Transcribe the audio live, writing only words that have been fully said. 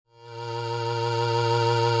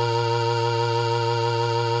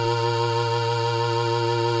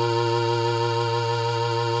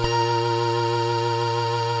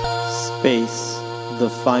Space,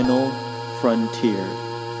 the final frontier.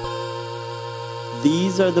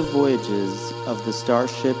 These are the voyages of the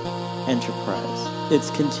Starship Enterprise.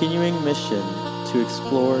 Its continuing mission to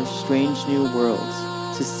explore strange new worlds,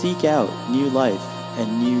 to seek out new life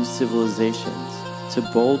and new civilizations, to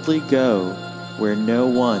boldly go where no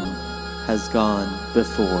one has gone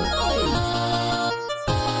before.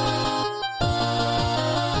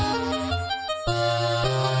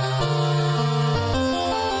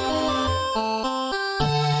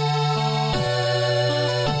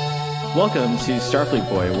 Welcome to Starfleet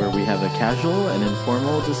Boy, where we have a casual and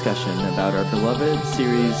informal discussion about our beloved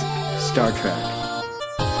series, Star Trek.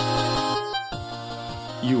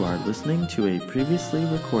 You are listening to a previously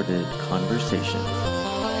recorded conversation.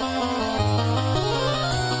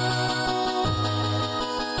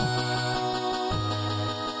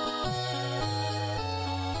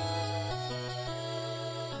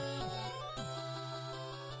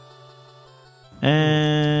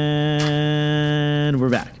 And we're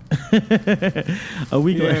back. We're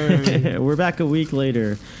back a week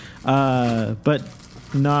later, but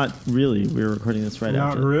not really. We're recording this right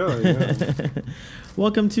after. Not really. Yeah.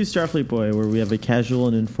 Welcome to Starfleet Boy, where we have a casual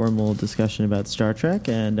and informal discussion about Star Trek,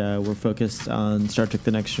 and we're focused on Star Trek: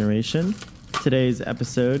 The Next Generation. Today's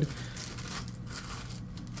episode.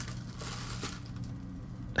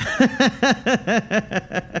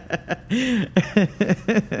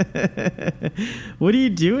 What are you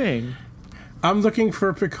doing? I'm looking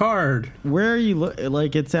for Picard. Where are you?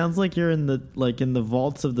 Like, it sounds like you're in the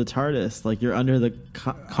vaults of the TARDIS. Like you're under the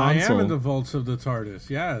console. I am in the vaults of the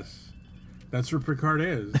TARDIS. Yes, that's where Picard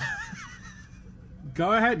is.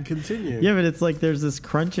 Go ahead, continue. Yeah, but it's like there's this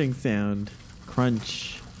crunching sound.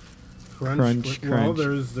 Crunch. Well,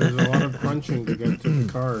 there's a lot of crunching to get to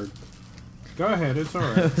Picard. Go ahead, it's all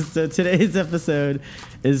right. So today's episode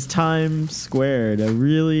is Time Squared, a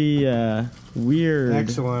really weird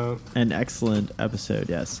and excellent episode,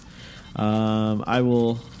 yes. I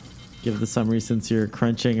will give the summary since you're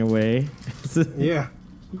crunching away. Yeah.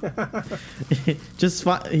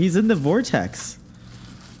 He's in the vortex.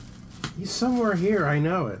 He's somewhere here, I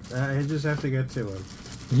know it. I just have to get to him.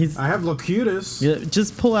 I have Locutus. Yeah,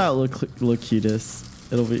 just pull out Locutus.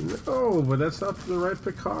 It'll be... No, but that's not the right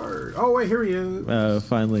Picard. Oh, wait, here he is. Oh,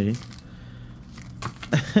 finally.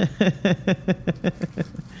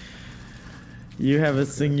 You have a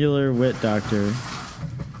singular wit, Doctor.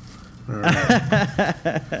 Right.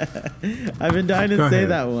 I've been dying to say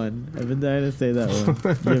that one. You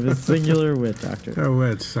have a singular wit, Doctor. Oh,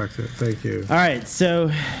 wit, sucked it. Thank you. All right,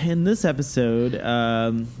 so in this episode,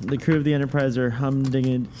 the crew of the Enterprise are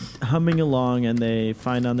humming along, and they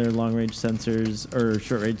find on their long-range sensors, or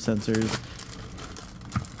short-range sensors,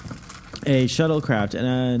 a shuttlecraft,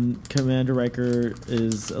 and Commander Riker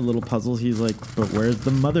is a little puzzled. He's like, but where's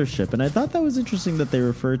the mothership? And I thought that was interesting that they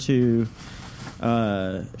refer to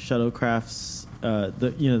shuttlecrafts,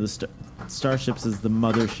 the starships as the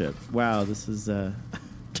mothership. Wow, this is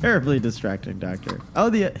terribly distracting, Doctor.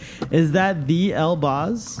 Oh, is that the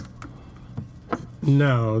Elbaz?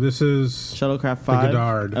 No, this is Shuttlecraft 5. The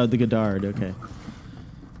Goddard. Oh, the Goddard. Okay.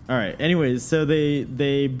 All right. Anyways, so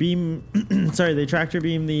they beam, they tractor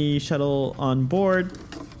beam the shuttle on board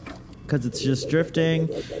because it's just drifting,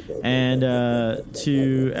 and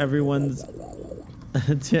to everyone's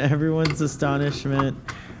astonishment,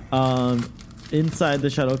 inside the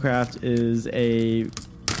shuttlecraft is a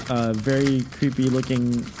very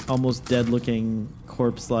creepy-looking, almost dead-looking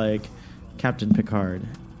corpse-like Captain Picard,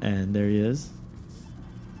 and there he is.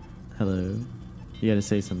 Hello. You got to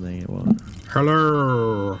say something. It won't.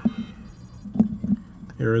 Hello.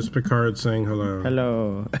 Here is Picard saying hello.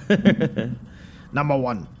 Hello. Number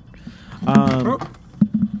one.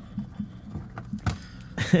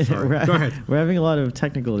 Sorry. Go ahead. We're having a lot of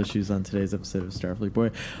technical issues on today's episode of Starfleet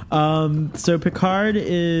Boy. So Picard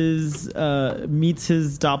meets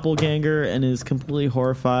his doppelganger and is completely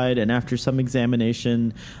horrified. And after some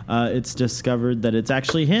examination, it's discovered that it's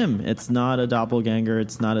actually him. It's not a doppelganger.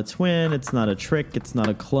 It's not a twin. It's not a trick. It's not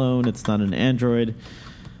a clone. It's not an android.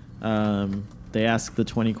 They ask the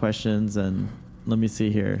 20 questions, and let me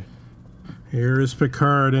see here. Here is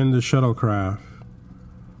Picard in the shuttlecraft.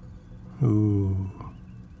 Ooh.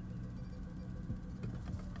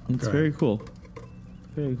 It's very cool.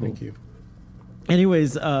 Very cool. Thank you.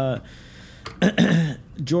 Anyways,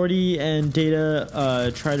 Geordi and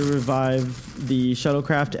Data try to revive the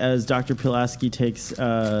shuttlecraft as Dr. Pulaski takes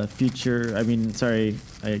I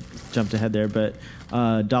jumped ahead there, but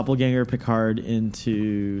doppelganger Picard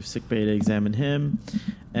into sickbay to examine him.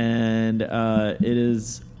 And it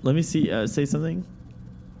is... Let me see. Say something.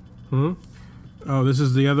 Oh, this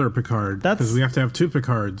is the other Picard. That's- Because we have to have two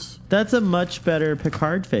Picards. That's a much better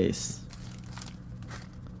Picard face.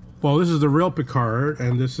 Well, this is the real Picard,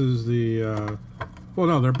 and this is the... well,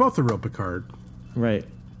 no, they're both the real Picard. Right.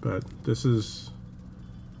 But this is...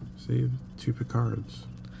 See, two Picards.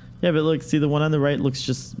 Yeah, but look, see, the one on the right looks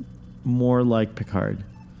just more like Picard.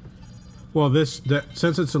 Well,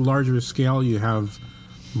 since it's a larger scale, you have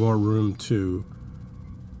more room to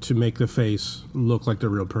make the face look like the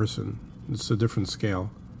real person. It's a different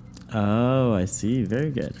scale. Oh, I see.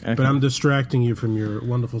 Very good. Okay. But I'm distracting you from your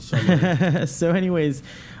wonderful summary. So, anyways,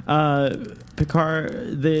 Picard,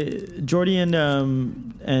 Geordi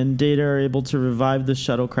and Data are able to revive the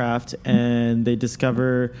shuttlecraft, and they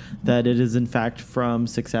discover that it is in fact from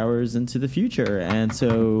 6 hours into the future, and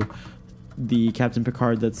so the Captain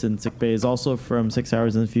Picard that's in sickbay is also from 6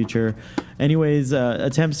 hours in the future. Anyways,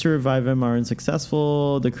 attempts to revive him are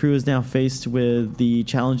unsuccessful. The crew is now faced with the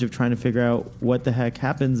challenge of trying to figure out what the heck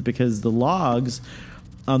happens, because the logs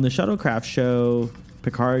on the shuttlecraft show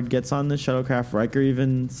Picard gets on the shuttlecraft. Riker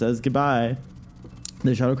even says goodbye.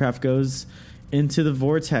 The shuttlecraft goes into the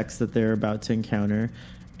vortex that they're about to encounter,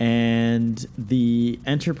 and the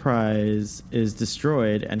Enterprise is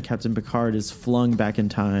destroyed, and Captain Picard is flung back in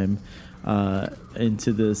time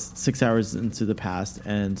into this 6 hours into the past.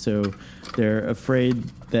 And so they're afraid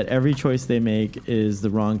that every choice they make is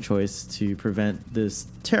the wrong choice to prevent this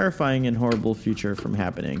terrifying and horrible future from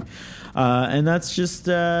happening. And that's just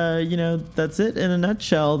that's it in a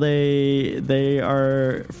nutshell. They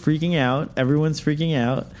are freaking out. Everyone's freaking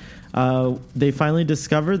out. They finally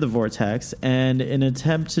discover the vortex, and in an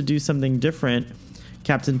attempt to do something different,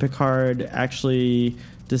 Captain Picard actually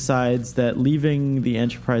decides that leaving the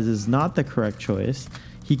Enterprise is not the correct choice.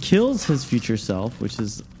 He kills his future self, which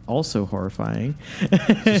is also horrifying.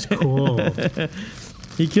 It's cool.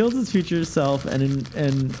 He kills his future self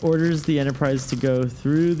and orders the Enterprise to go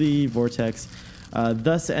through the vortex,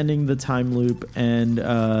 thus ending the time loop and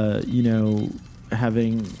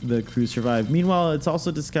having the crew survive. Meanwhile, it's also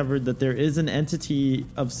discovered that there is an entity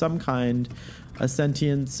of some kind, a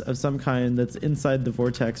sentience of some kind that's inside the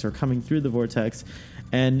vortex or coming through the vortex,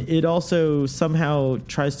 and it also somehow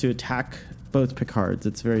tries to attack both Picards.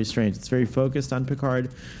 It's very strange. It's very focused on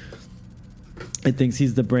Picard. It thinks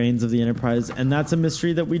he's the brains of the Enterprise, and that's a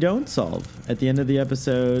mystery that we don't solve. At the end of the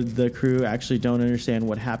episode, the crew actually don't understand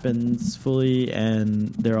what happens fully, and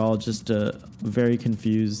they're all just very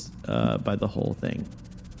confused by the whole thing.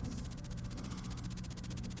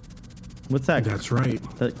 What's that? That's right.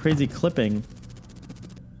 That crazy clipping.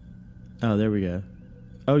 Oh, there we go.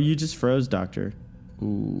 Oh, you just froze, Doctor.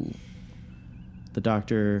 Ooh. The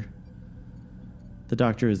doctor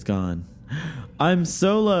is gone. I'm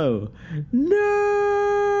Solo.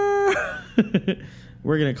 No.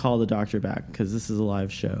 We're going to call the doctor back because this is a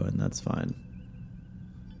live show, and that's fine.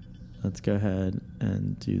 Let's go ahead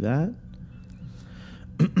and do that.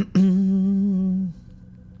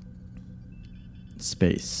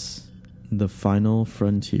 Space, the final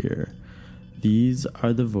frontier. These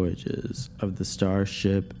are the voyages of the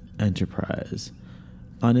Starship Enterprise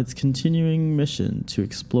on its continuing mission to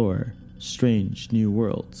explore strange new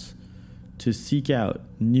worlds, to seek out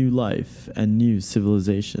new life and new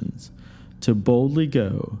civilizations, to boldly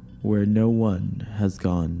go where no one has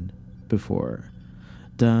gone before.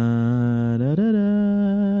 Da da da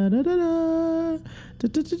da da da da da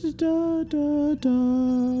da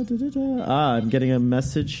da da da da. I'm getting a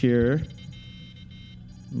message here.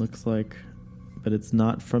 Looks like, but it's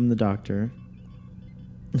not from the doctor.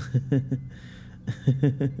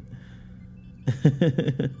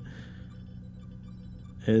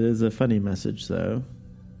 It is a funny message, though.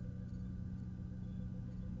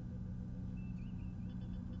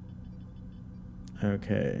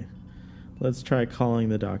 Okay. Let's try calling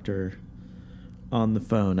the doctor on the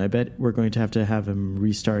phone. I bet we're going to have him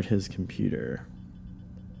restart his computer.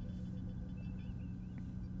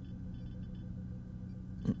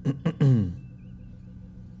 And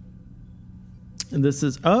this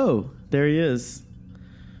is... Oh, there he is.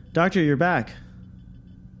 Doctor, you're back.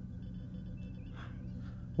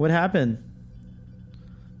 What happened?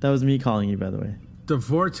 That was me calling you, by the way. The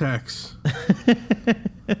vortex.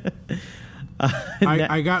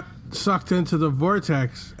 I got sucked into the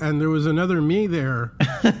vortex, and there was another me there.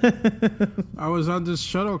 I was on this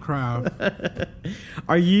shuttlecraft.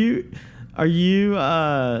 Are you?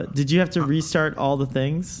 Did you have to restart all the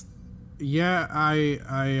things? Yeah,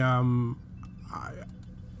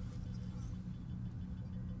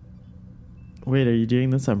 Wait, are you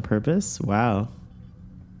doing this on purpose? Wow.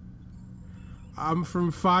 I'm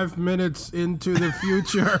from 5 minutes into the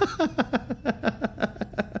future.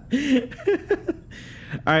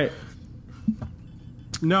 All right.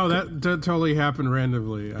 No, that totally happened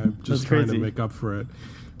randomly. I'm just trying to make up for it.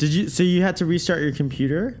 Did you? So you had to restart your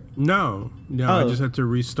computer? No. I just had to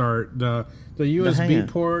restart the USB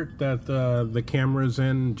port that the camera's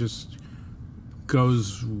in. Just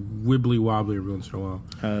goes wibbly wobbly every once in a while.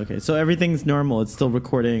 Okay, so everything's normal. It's still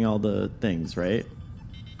recording all the things, right?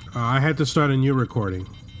 I had to start a new recording.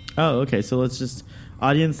 Oh, okay. So let's just,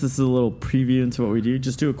 audience, this is a little preview into what we do.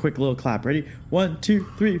 Just do a quick little clap. Ready? 1, 2,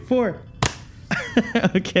 3, 4.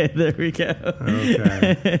 Okay, there we go.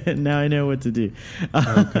 Okay. Now I know what to do.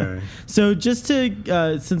 Okay. So just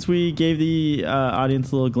to, since we gave the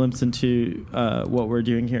audience a little glimpse into what we're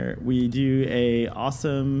doing here, we do a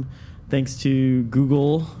awesome, thanks to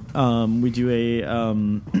Google, we do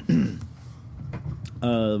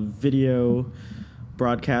a video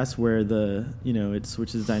broadcast where it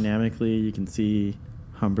switches dynamically. You can see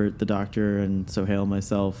Humbert, the doctor, and Sohail,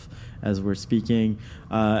 myself, as we're speaking.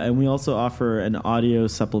 And we also offer an audio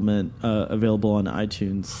supplement available on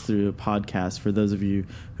iTunes through a podcast for those of you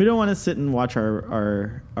who don't want to sit and watch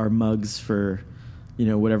our mugs for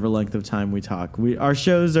whatever length of time we talk. Our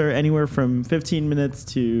shows are anywhere from 15 minutes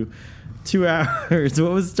to 2 hours.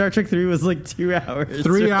 What was Star Trek 3 was like 2 hours.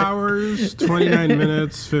 3 hours, 29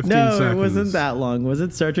 minutes, 15 seconds. No, it wasn't that long. Was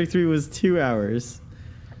it? Star Trek 3 was 2 hours.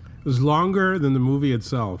 It was longer than the movie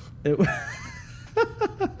itself.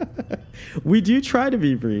 We do try to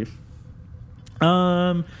be brief.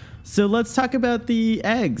 So let's talk about the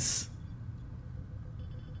eggs.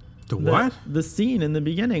 What? The scene in the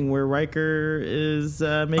beginning where Riker is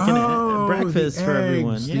making breakfast for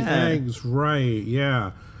everyone. The eggs, right?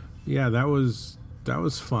 Yeah, that was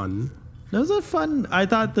fun. That was a fun. I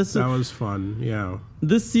thought that was fun. Yeah.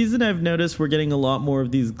 This season, I've noticed we're getting a lot more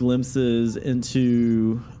of these glimpses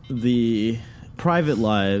into the private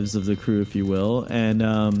lives of the crew, if you will,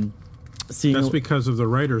 and seeing. That's because of the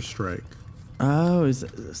writer's strike. Oh,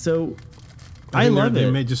 so I love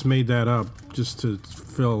it. They just made that up just to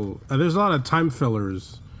fill. There's a lot of time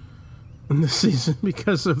fillers in this season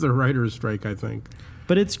because of the writer's strike, I think.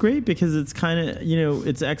 But it's great because it's kind of,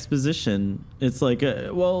 it's exposition. It's like,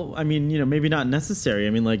 maybe not necessary. I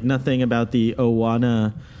mean, like nothing about the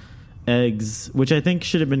Owana eggs, which I think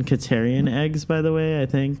should have been Katarian eggs, by the way, I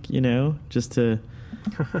think, just to...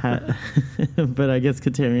 but I guess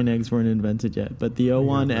Katarian eggs weren't invented yet. But the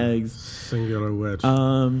Owan eggs... Singular which.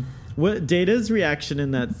 What Data's reaction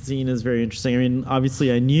in that scene is very interesting. I mean,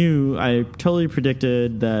 obviously I totally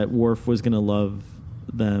predicted that Worf was going to love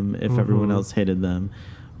them if everyone else hated them,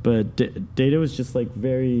 but Data was just like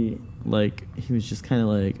very he was just kind of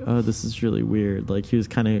like, oh, this is really weird. Like he was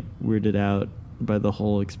kind of weirded out by the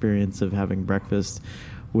whole experience of having breakfast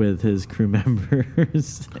with his crew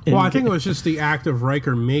members. Well, I think it was just the act of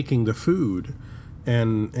Riker making the food,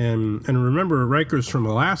 and remember, Riker's from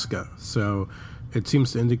Alaska, so it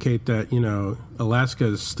seems to indicate that Alaska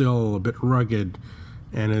is still a bit rugged,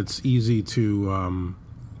 and it's easy to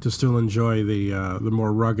still enjoy the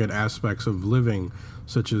more rugged aspects of living,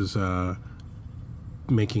 such as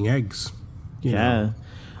making eggs. You know.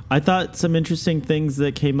 I thought some interesting things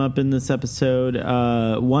that came up in this episode.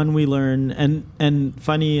 One, we learn, and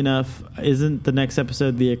funny enough, isn't the next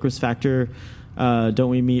episode the Icarus Factor? Don't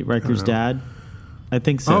we meet Riker's dad? I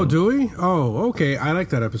think so. Oh, do we? Oh, okay. I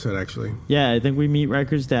like that episode, actually. Yeah, I think we meet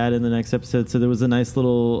Riker's dad in the next episode. So there was a nice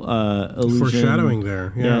little allusion, foreshadowing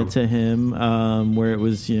there. Yeah, to him, where it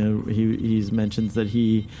was, he mentions that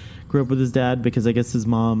he grew up with his dad because I guess his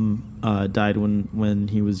mom died when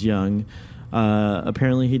he was young.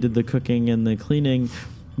 Apparently, he did the cooking and the cleaning.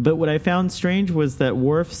 But what I found strange was that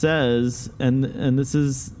Worf says, and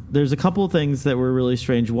there's a couple of things that were really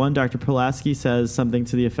strange. One, Dr. Pulaski says something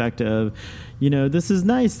to the effect of, this is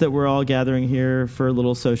nice that we're all gathering here for a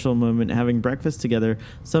little social moment, having breakfast together,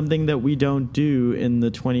 something that we don't do in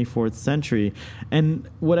the 24th century. And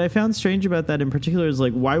what I found strange about that in particular is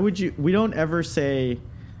why would we don't ever say,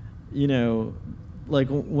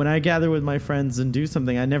 when I gather with my friends and do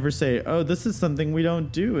something, I never say, oh, this is something we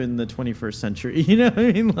don't do in the 21st century. You know what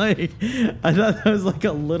I mean? I thought that was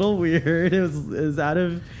a little weird. It was out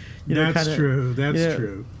of, That's true. That's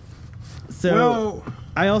true. So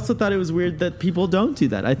I also thought it was weird that people don't do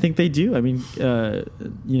that. I think they do. I mean, retcon,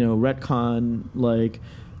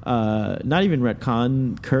 not even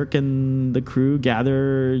retcon, Kirk and the crew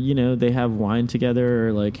gather, they have wine together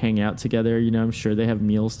or hang out together. I'm sure they have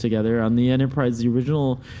meals together. On the Enterprise, the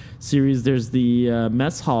original series, there's the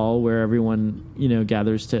mess hall where everyone,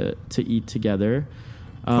 gathers to eat together.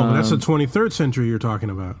 But that's the 23rd century you're talking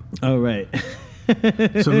about. Oh, right.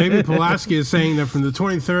 So maybe Pulaski is saying that from the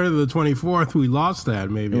 23rd to the 24th, we lost that.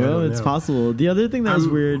 Maybe. Well, it's possible. The other thing that was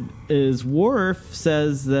weird is Worf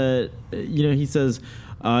says that, he says,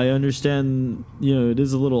 I understand, it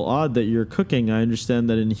is a little odd that you're cooking. I understand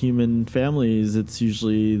that in human families, it's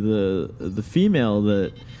usually the female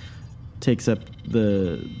that takes up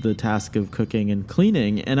the task of cooking and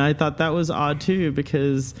cleaning. And I thought that was odd too,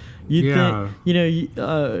 because you'd think,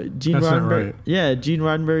 Gene Roddenberry, right. Gene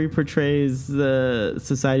Roddenberry portrays the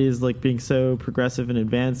society as like being so progressive and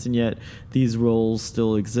advanced, and yet these roles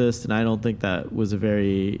still exist. And I don't think that was a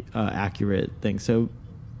very accurate thing. So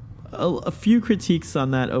a few critiques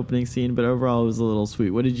on that opening scene, but overall it was a little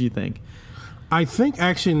sweet. What did you think? I think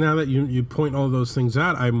actually now that you point all those things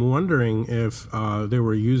out, I'm wondering if they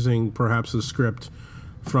were using perhaps a script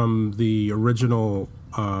from the original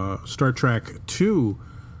Star Trek II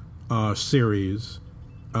series,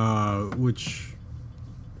 which,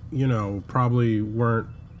 probably weren't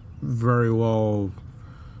very well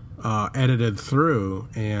edited through.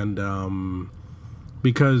 And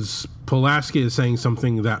because Pulaski is saying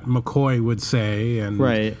something that McCoy would say, and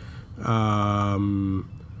Right. I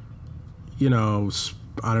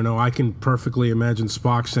don't know. I can perfectly imagine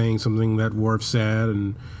Spock saying something that Worf said,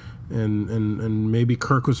 and maybe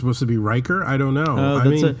Kirk was supposed to be Riker. I don't know.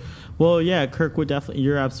 Kirk would definitely.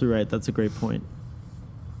 You're absolutely right. That's a great point.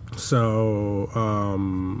 So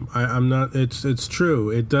I'm not. It's true.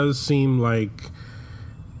 It does seem like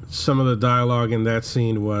some of the dialogue in that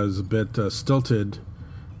scene was a bit stilted,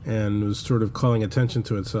 and was sort of calling attention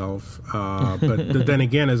to itself. But then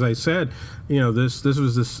again, as I said, this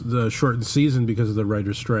was the shortened season because of the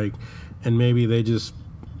writer's strike, and maybe they just,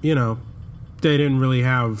 they didn't really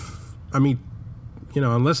have. I mean,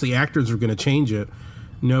 unless the actors were going to change it,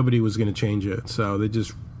 nobody was going to change it. So they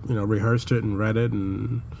just, rehearsed it and read it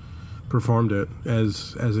and performed it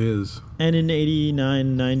as is. And in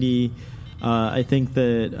 89, 90, I think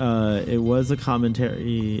that it was a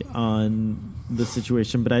commentary on the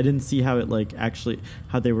situation, but I didn't see how it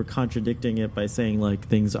how they were contradicting it by saying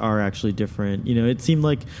things are actually different. It seemed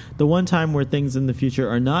like the one time where things in the future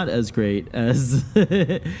are not as great as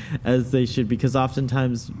as they should, because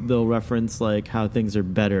oftentimes they'll reference how things are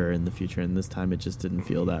better in the future, and this time it just didn't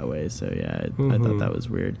feel that way. So I thought that was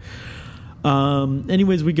weird.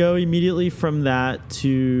 Anyways, we go immediately from that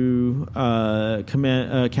to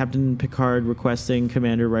Captain Picard requesting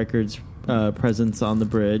Commander Riker's presence on the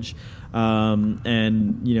bridge.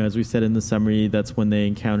 And as we said in the summary, that's when they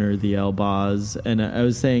encounter the Elbaz. And I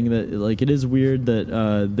was saying that it is weird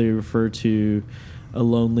that they refer to a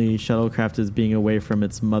lonely shuttlecraft as being away from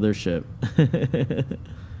its mothership.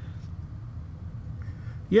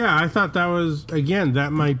 Yeah, I thought that was, again,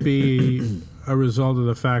 that might be a result of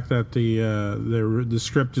the fact that the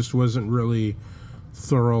script just wasn't really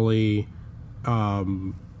thoroughly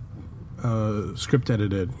script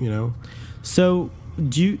edited, So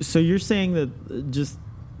you're saying that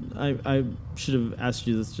I should have asked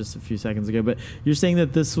you this just a few seconds ago, but you're saying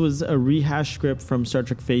that this was a rehash script from Star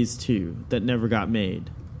Trek Phase 2 that never got made?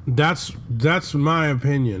 That's my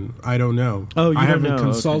opinion. I don't know. Oh, I haven't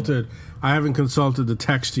consulted. Okay. I haven't consulted the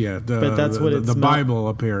text yet. But that's what the Bible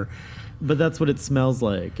up here. But that's what it smells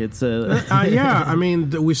like. It's a yeah. I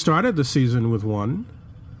mean, we started the season with one.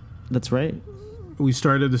 That's right. We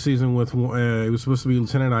started the season with it was supposed to be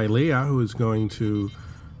Lieutenant Ilia who was going to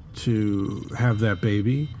have that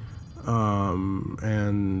baby,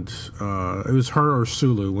 and it was her or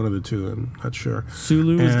Sulu, one of the two. I'm not sure.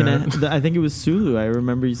 Sulu was gonna. I think it was Sulu. I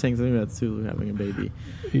remember you saying something about Sulu having a baby.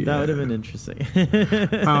 Yeah. That would have been interesting.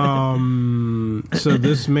 So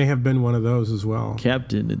this may have been one of those as well.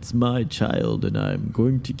 Captain, it's my child, and I'm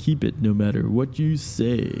going to keep it no matter what you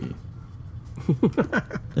say.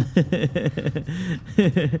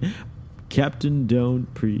 Captain,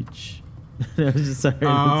 don't preach. I was just sorry.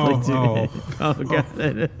 God.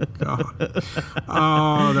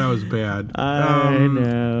 Oh, that was bad. I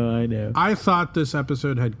know. I thought this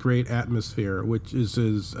episode had great atmosphere, which is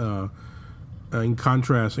in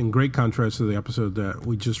great contrast to the episode that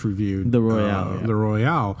we just reviewed, The Royale. The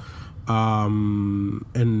Royale.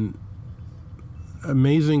 And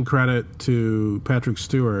amazing credit to Patrick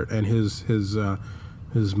Stewart and his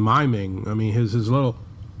miming. I mean, his little.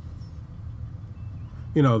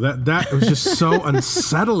 That was just so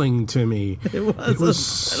unsettling to me. It was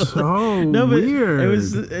so weird.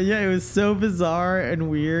 It was so bizarre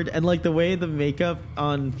and weird, and the way the makeup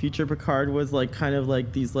on future Picard was kind of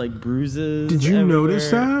these bruises. Did you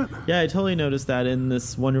notice that? Yeah, I totally noticed that in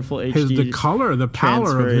this wonderful HD. The color, the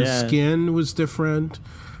pallor of his yeah. skin was different.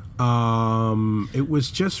 It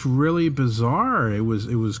was just really bizarre. It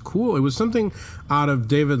was cool. It was something out of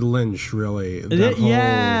David Lynch, really.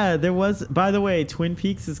 There was. By the way, Twin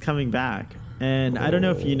Peaks is coming back. And I don't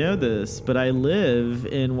know if you know this, but I live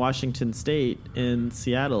in Washington State in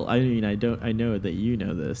Seattle. I mean, I know that you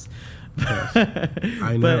know this. Yes,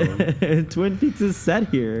 I know. But Twin Peaks is set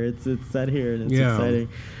here. It's set here, and it's exciting.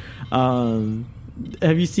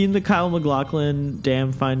 Have you seen the Kyle MacLachlan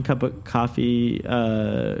Damn Fine Cup of Coffee?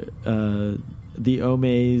 The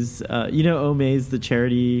Omaze, Omaze, the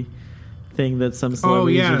charity thing that some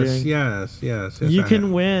celebrities are doing. Yes. You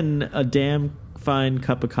can win a damn fine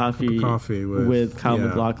cup of coffee with Kyle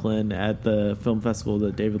MacLachlan at the film festival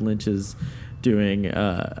that David Lynch is doing.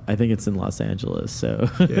 I think it's in Los Angeles, so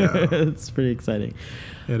it's pretty exciting.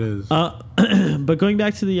 It is. But going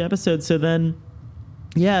back to the episode, so then,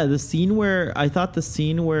 the scene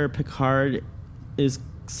where Picard is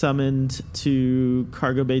summoned to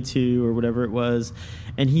Cargo Bay 2 or whatever it was,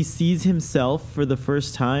 and he sees himself for the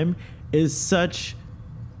first time is such a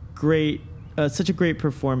great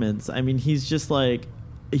performance. I mean, he's just like,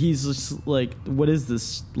 what is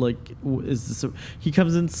this? Like, is this? He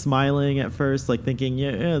comes in smiling at first, like thinking,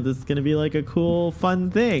 this is gonna be like a cool,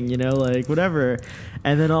 fun thing, like whatever.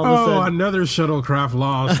 And then all of a sudden, another shuttlecraft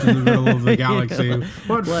lost in the middle of the galaxy.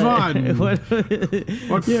 What fun! What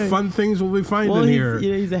fun things will we find in here?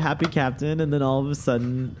 He's a happy captain, and then all of a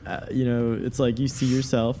sudden, it's like you see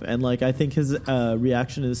yourself, and like I think his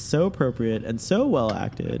reaction is so appropriate and so well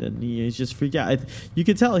acted, and he's just freaked out. You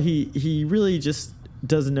could tell he really just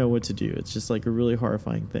doesn't know what to do. It's just like a really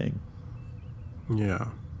horrifying thing. Yeah.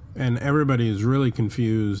 And everybody is really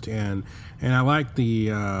confused, and I like the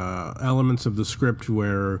elements of the script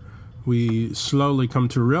where we slowly come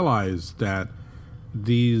to realize that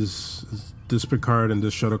this Picard and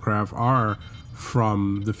this shuttlecraft are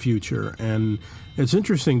from the future. And it's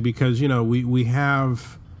interesting because, we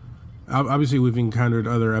have, obviously we've encountered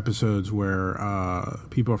other episodes where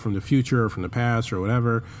people are from the future or from the past or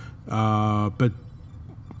whatever, but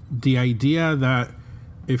the idea that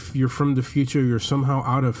if you're from the future, you're somehow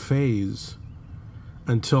out of phase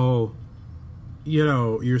until,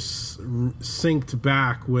 you're synced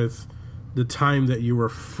back with the time that you were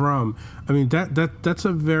from. I mean, that's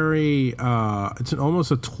a very, it's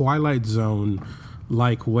almost a Twilight Zone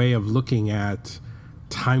like way of looking at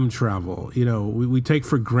time travel. We take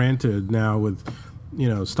for granted now with,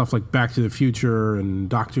 stuff like Back to the Future and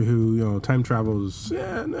Doctor Who, time travel is,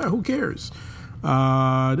 who cares?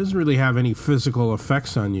 It doesn't really have any physical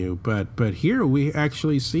effects on you, but here we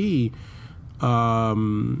actually see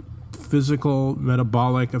physical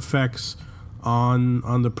metabolic effects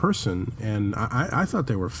on the person, and I thought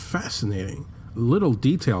they were fascinating. Little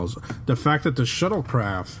details. The fact that the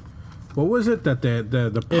shuttlecraft, what was it that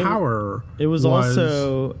the power? It was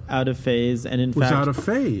also out of phase, and in fact, out of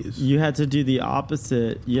phase. You had to do the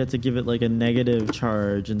opposite. You had to give it like a negative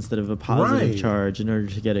charge instead of a positive charge in order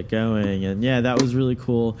to get it going. And that was really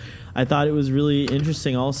cool. I thought it was really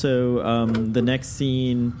interesting. Also, the next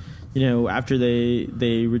scene, after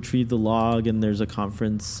they retrieve the log and there's a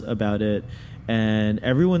conference about it. And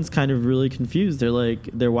everyone's kind of really confused.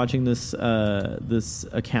 They're watching this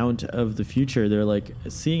account of the future. They're like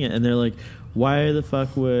seeing it, and they're like, "Why the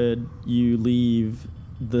fuck would you leave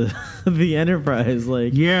the Enterprise?"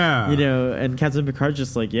 And Captain Picard's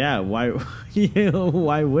just like, "Yeah, why?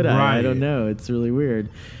 Why would I? Right. I don't know. It's really weird."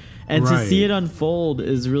 And to see it unfold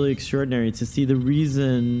is really extraordinary. To see the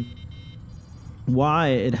reason why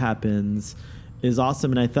it happens is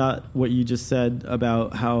awesome. And I thought what you just said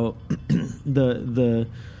about how the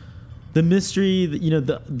mystery,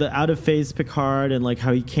 the out of phase Picard, and like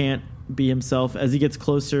how he can't be himself as he gets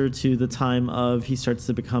closer to the time of he starts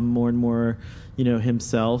to become more and more,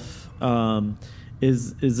 himself,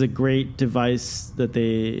 is a great device that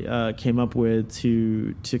they came up with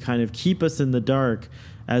to kind of keep us in the dark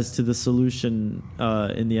as to the solution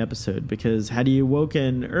in the episode, because had he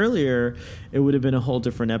awoken earlier, it would have been a whole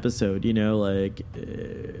different episode. It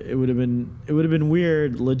would have been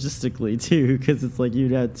weird logistically too, because it's like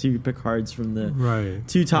you'd had two Picards from the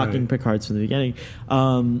two talking Picards from the beginning.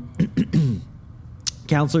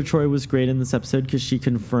 Counselor Troy was great in this episode because she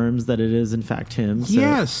confirms that it is in fact him. So.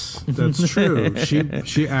 Yes, that's true.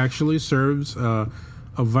 She actually serves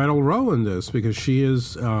a vital role in this, because she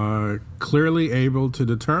is clearly able to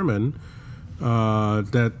determine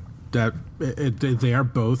that they are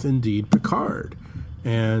both indeed Picard.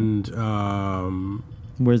 And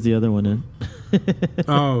where's the other one in?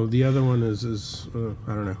 The other one is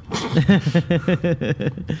I don't know.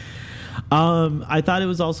 I thought it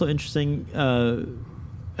was also interesting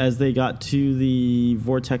as they got to the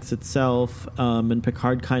vortex itself, and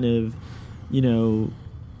Picard kind of,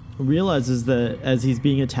 realizes that as he's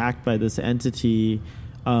being attacked by this entity,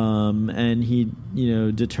 and he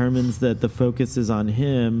determines that the focus is on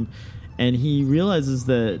him, and he realizes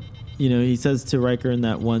that, he says to Riker in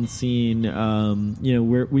that one scene,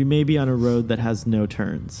 we may be on a road that has no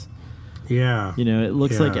turns. Yeah. It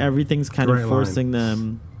looks like everything's kind Great of line. forcing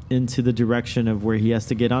them into the direction of where he has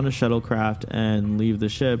to get on a shuttlecraft and leave the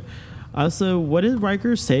ship. Also, what did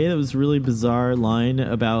Riker say? That was a really bizarre line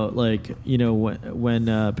about,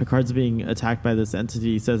 when Picard's being attacked by this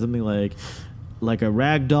entity. He says something like a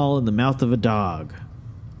rag doll in the mouth of a dog.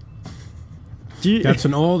 That's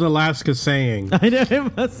an old Alaska saying. I know,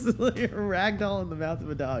 it must be like a rag doll in the mouth of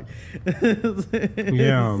a dog.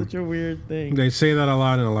 Yeah. It's such a weird thing. They say that a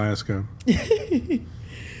lot in Alaska.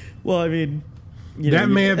 Well, I mean... that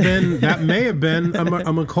may have been a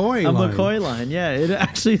McCoy line. A McCoy line, yeah. It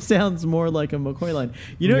actually sounds more like a McCoy line.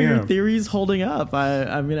 Your theory's holding up.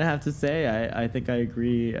 I'm going to have to say, I think I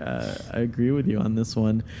agree. I agree with you on this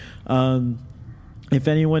one. If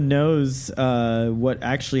anyone knows what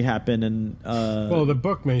actually happened, and well, the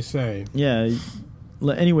book may say, yeah.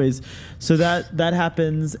 Anyways, so that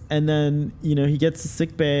happens, and then he gets to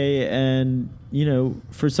sick bay, and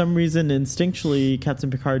for some reason, instinctually, Captain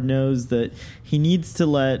Picard knows that he needs to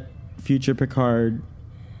let future Picard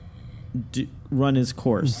run his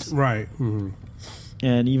course, right? Mm-hmm.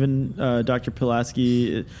 And even Dr.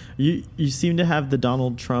 Pulaski, you seem to have the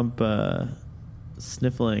Donald Trump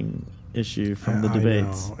sniffling issue from the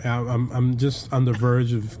debates. I know. I'm just on the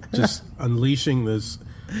verge of just unleashing this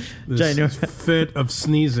fit of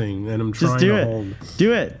sneezing, and I'm trying to hold.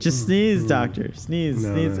 Do it. Just sneeze, doctor. Sneeze.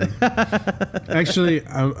 No. Actually,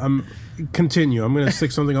 I'm continue. I'm going to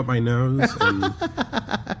stick something up my nose. And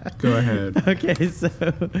go ahead. Okay, so,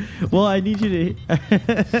 well, I need you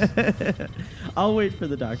to. I'll wait for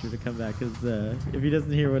the doctor to come back, because if he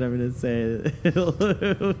doesn't hear what I'm going to say, it'll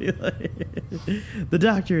be like, the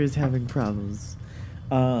doctor is having problems.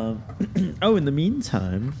 In the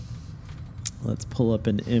meantime, let's pull up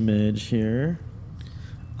an image here.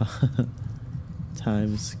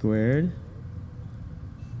 Times squared.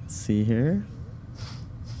 Let's see here.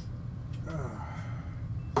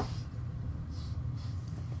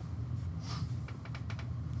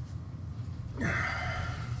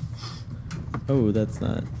 Oh, that's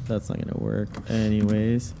not gonna work.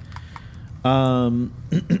 Anyways,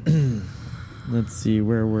 let's see.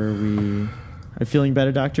 Where were we? Are you feeling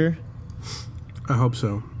better, doctor? I hope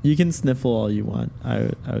so. You can sniffle all you want.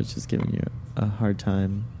 I was just giving you a hard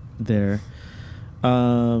time there.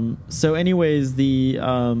 So, anyways,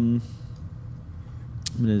 I'm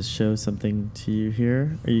gonna show something to you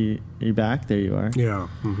here. Are you back? There you are. Yeah.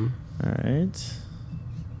 Mm-hmm. All right.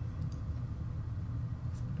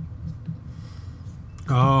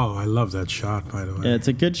 Oh, I love that shot, by the way. Yeah, it's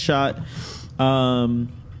a good shot.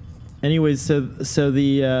 Anyways, so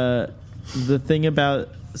the thing about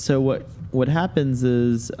what happens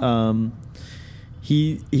is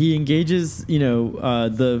he engages.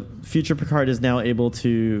 The future Picard is now able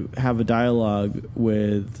to have a dialogue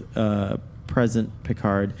with present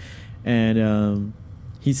Picard, and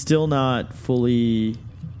he's still not fully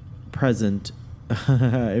present,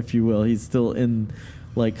 if you will. He's still in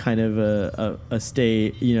like kind of a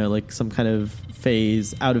state, like some kind of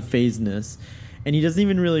out of phaseness, and he doesn't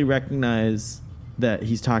even really recognize that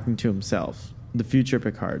he's talking to himself. The future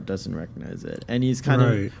Picard doesn't recognize it, and he's kind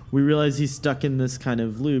of, we realize he's stuck in this kind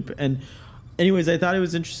of loop. And anyways, I thought it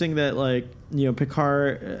was interesting that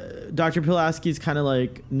Picard, Dr. Pulaski's kind of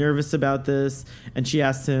like nervous about this, and she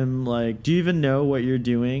asked him like, do you even know what you're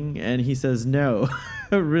doing? And he says no.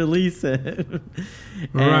 Release it.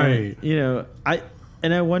 Right.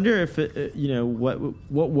 And I wonder if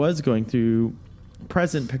what was going through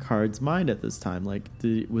present Picard's mind at this time. Like,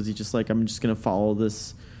 was he just like, I'm just going to follow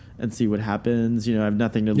this and see what happens? I have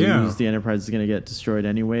nothing to lose. Yeah. The Enterprise is going to get destroyed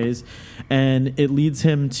anyways. And it leads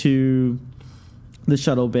him to the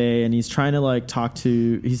shuttle bay, and he's trying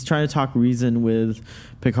to talk reason with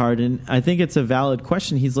Picard. And I think it's a valid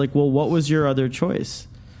question. He's like, well, what was your other choice?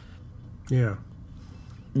 Yeah.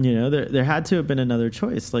 There had to have been another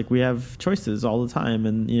choice. Like, we have choices all the time,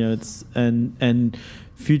 and it's and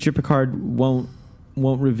future Picard won't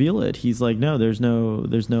reveal it. He's like, no, there's no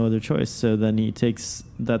other choice. So then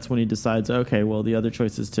that's when he decides, okay, well, the other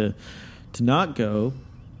choice is to not go,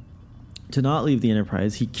 to not leave the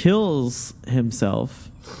Enterprise. He kills himself.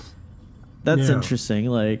 That's interesting.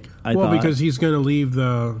 Like, because he's going to leave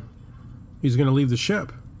the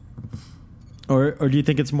ship. Or do you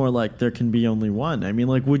think it's more like there can be only one? I mean,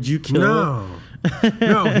 like, would you kill?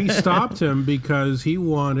 No, he stopped him because he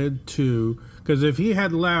wanted to. Because if he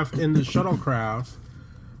had left in the shuttlecraft,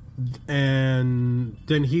 and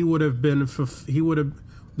then the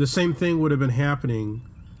same thing would have been happening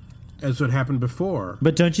as what happened before.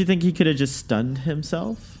 But don't you think he could have just stunned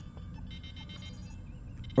himself?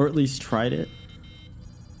 or at least tried it.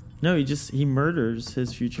 No, he murders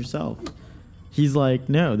his future self. He's like,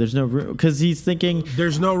 no, there's no room, because he's thinking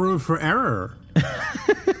there's no room for error.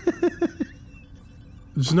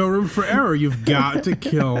 There's no room for error. You've got to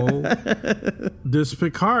kill this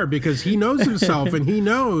Picard, because he knows himself, and he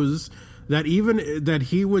knows that even that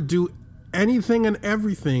he would do anything and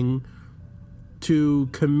everything to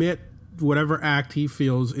commit whatever act he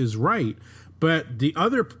feels is right. But the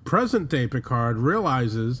other present-day Picard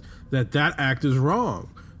realizes that act is wrong.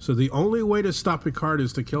 So the only way to stop Picard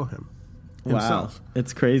is to kill him himself. Wow,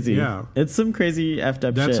 it's crazy. Yeah, it's some crazy effed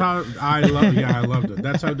up shit. That's how I love. Yeah, I loved it.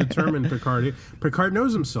 That's how determined Picard is. Picard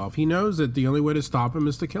knows himself. He knows that the only way to stop him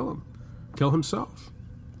is to kill himself.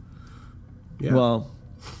 Yeah. Well,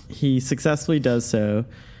 he successfully does so,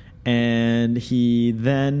 and he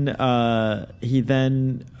then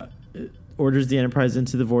orders the Enterprise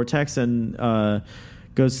into the vortex and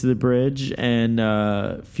goes to the bridge,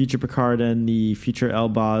 and future Picard and the future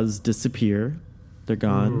Elbaz disappear. They're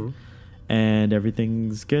gone. Mm-hmm. And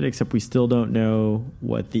everything's good, except we still don't know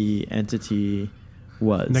what the entity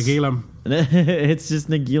was. Nagilum. It's just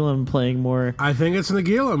Nagilum playing more. I think it's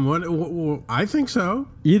Nagilum. What I think so.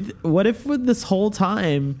 What if with this whole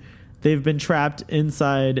time they've been trapped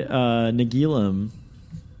inside Nagilum?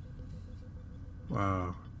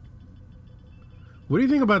 Wow. What do you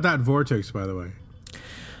think about that vortex, by the way?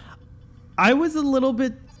 I was a little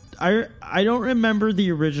bit... I don't remember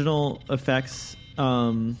the original effects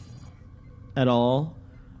at all.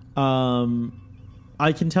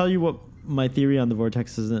 I can tell you what my theory on the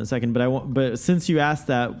vortex is in a second, but since you asked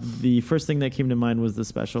that, the first thing that came to mind was the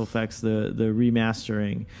special effects, the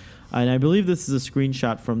remastering, and I believe this is a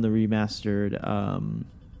screenshot from the remastered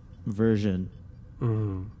version.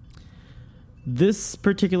 Mm. This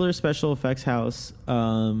particular special effects house,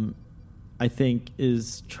 I think,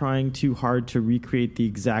 is trying too hard to recreate the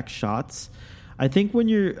exact shots. I think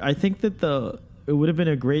that it would have been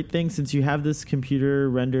a great thing, since you have this computer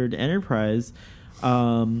rendered Enterprise.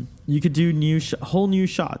 You could do whole new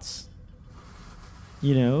shots,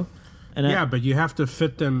 and but you have to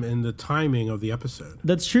fit them in the timing of the episode.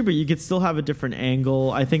 That's true, but you could still have a different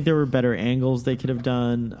angle. I think there were better angles they could have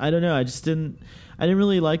done. I don't know. I didn't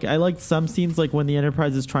really like. I liked some scenes, like when the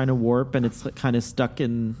Enterprise is trying to warp and it's kind of stuck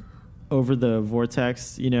over the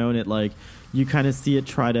vortex, and it, like, you kind of see it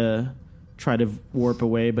try to warp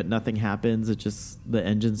away, but nothing happens. It just, the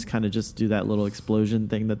engines kind of just do that little explosion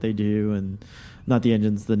thing that they do, and not the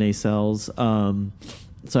engines, the nacelles.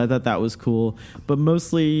 So I thought that was cool, but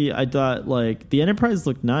mostly I thought, like, the Enterprise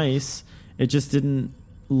looked nice. It just didn't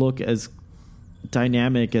look as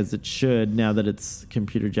dynamic as it should now that it's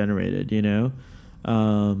computer generated,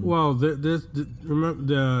 Well, the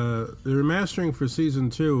remastering for season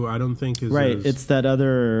 2, I don't think is right. It's that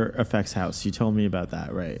other effects house. You told me about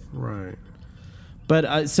that, right? Right.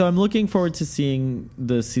 But so I'm looking forward to seeing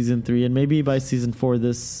the season 3, and maybe by season 4,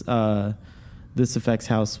 this effects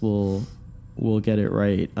house will get it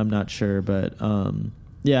right. I'm not sure, but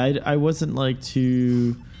I wasn't like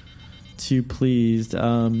too pleased.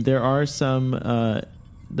 There are some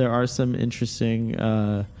interesting.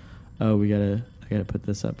 I gotta put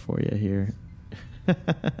this up for you here.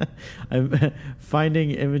 I'm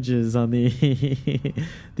finding images on the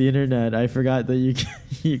the internet. I forgot that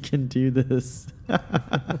you can do this.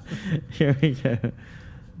 Here we go.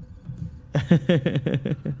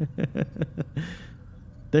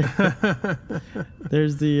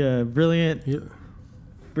 There's the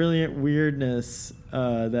brilliant weirdness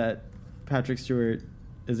that Patrick Stewart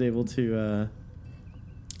is able to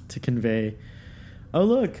convey. Oh,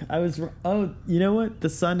 look, you know what? The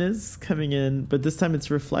sun is coming in, but this time it's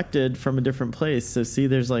reflected from a different place. So see,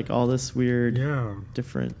 there's like all this weird,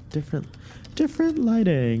 different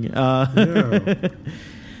lighting.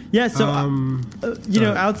 Yeah. So,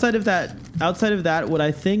 outside of that, what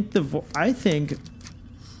I think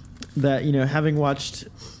that, having watched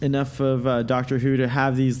enough of Doctor Who to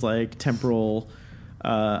have these like temporal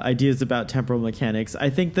ideas about temporal mechanics, I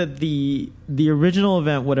think that the original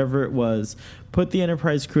event, whatever it was, put the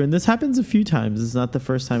Enterprise crew, and this happens a few times, it's not the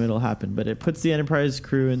first time it'll happen, but it puts the Enterprise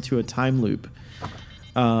crew into a time loop.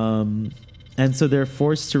 And so they're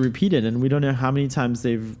forced to repeat it, and we don't know how many times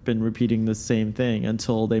they've been repeating the same thing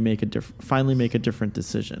until they finally make a different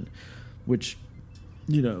decision, which,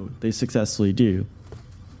 they successfully do.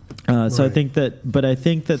 So I think that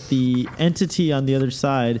the entity on the other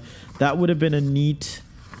side, that would have been a neat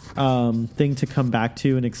thing to come back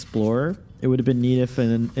to and explore. it would have been neat if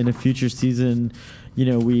in a future season,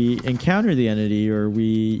 we encounter the entity, or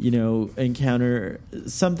we, encounter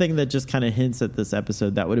something that just kind of hints at this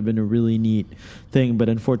episode. That would have been a really neat thing, but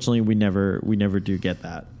unfortunately, we never do get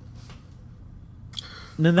that.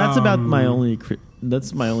 And then that's about my only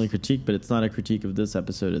critique, but it's not a critique of this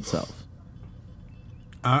episode itself.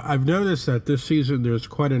 I've noticed that this season there's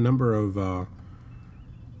quite a number of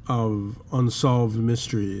unsolved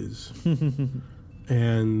mysteries,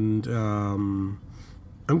 and I'm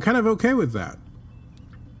kind of okay with that.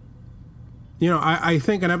 I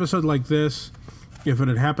think an episode like this, if it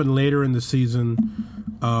had happened later in the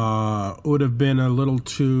season, would have been a little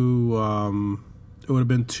too. It would have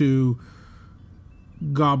been too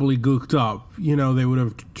gobbledygooked up. They would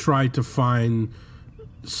have tried to find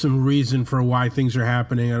some reason for why things are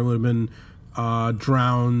happening. It would have been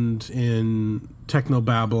drowned in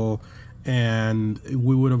technobabble, and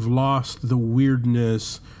we would have lost the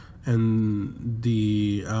weirdness and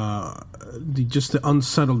the just the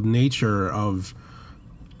unsettled nature of,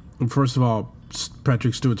 first of all,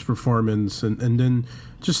 Patrick Stewart's performance, and then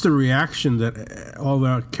just the reaction that all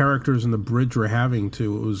the characters in the bridge were having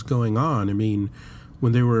to what was going on. I mean,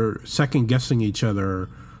 when they were second guessing each other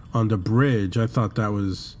on the bridge, I thought that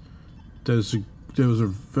was a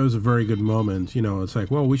very good moment. It's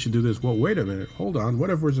like, well, we should do this. Well, wait a minute, hold on. What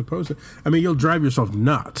if we're supposed to? I mean, you'll drive yourself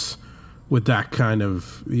nuts with that kind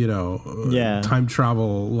of time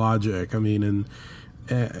travel logic. I mean, and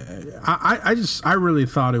I really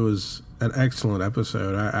thought it was an excellent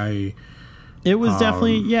episode. It was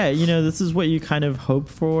definitely this is what you kind of hope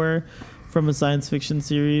for from a science fiction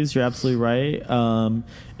series. You're absolutely right.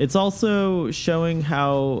 It's also showing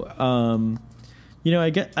how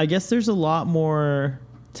I guess there's a lot more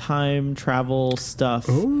time travel stuff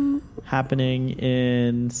happening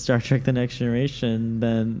in Star Trek: The Next Generation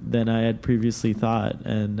than I had previously thought.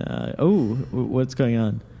 And what's going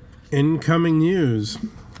on? Incoming news.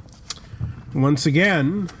 Once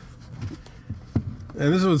again,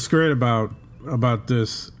 and this is what's great about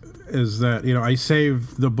this, is that I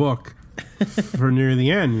saved the book for near the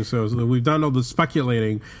end, so we've done all the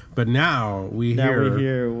speculating, but now we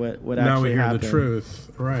hear what now actually we hear happened. the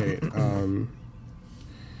truth, right?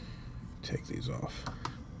 Take these off.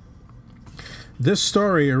 This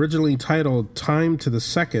story, originally titled "Time to the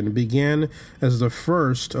Second," began as the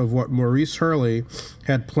first of what Maurice Hurley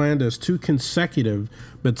had planned as 2 consecutive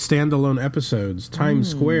but standalone episodes. Time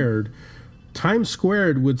Squared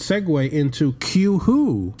would segue into Q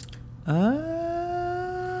Who.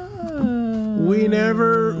 We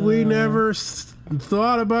never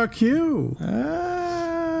thought about Q.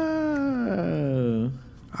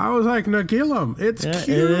 I was like, Nagilum, it's Q. It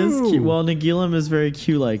is Q. Well, Nagilum is very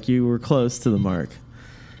Q-like. You were close to the mark.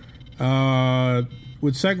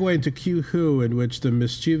 Would segue into Q Who, in which the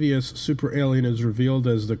mischievous super alien is revealed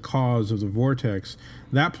as the cause of the vortex.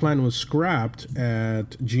 That plan was scrapped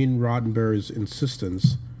at Gene Roddenberry's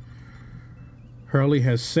insistence. Hurley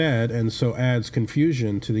has said, and so adds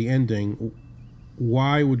confusion to the ending,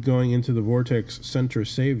 why would going into the vortex center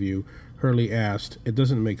save you? Hurley asked. It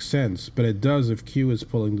doesn't make sense, but it does if Q is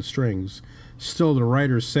pulling the strings. Still, the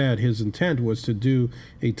writer said his intent was to do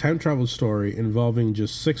a time travel story involving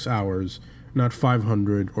just 6 hours, not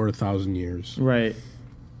 500 or 1,000 years. Right.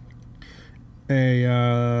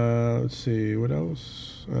 Let's see, what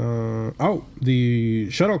else? The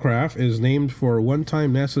shuttlecraft is named for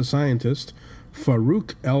one-time NASA scientist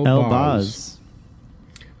Farouk El-Baz,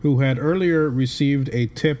 who had earlier received a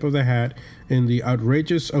tip of the hat in the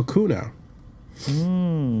outrageous Okuna.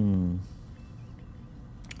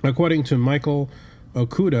 According to Michael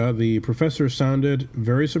Okuda, the professor sounded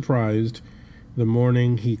very surprised the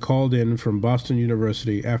morning he called in from Boston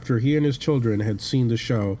University after he and his children had seen the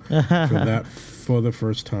show for the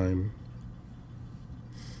first time.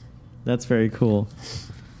 That's very cool.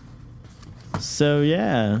 So,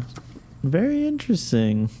 yeah. Very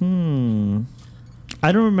interesting.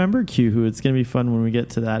 I don't remember Q Who. It's going to be fun when we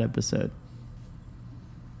get to that episode.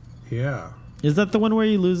 Yeah. Is that the one where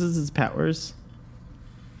he loses his powers?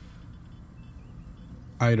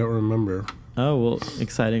 I don't remember. Oh, well,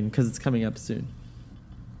 exciting, because it's coming up soon.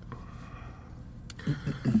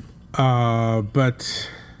 But,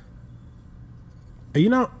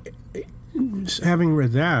 having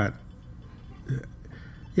read that,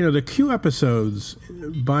 the Q episodes,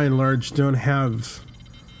 by and large, don't have,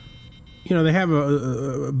 they have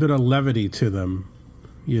a bit of levity to them,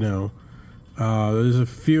 There's a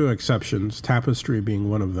few exceptions, Tapestry being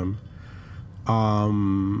one of them.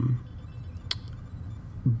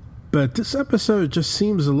 But this episode just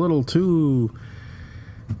seems a little too,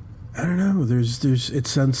 I don't know,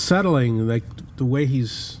 it's unsettling, like the way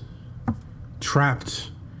he's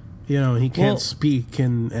trapped. He can't speak,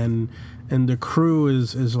 and the crew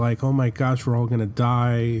is like, oh my gosh, we're all gonna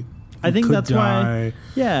die. I think that's why.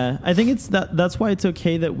 Yeah, I think that's why it's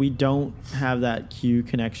okay that we don't have that Q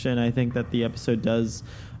connection. I think that the episode does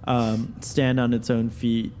stand on its own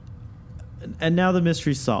feet, and now the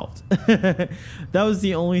mystery's solved. That was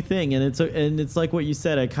the only thing, and it's like what you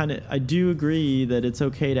said. I do agree that it's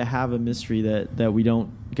okay to have a mystery that we don't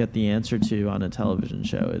get the answer to on a television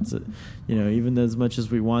show. It's even as much as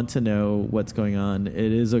we want to know what's going on, it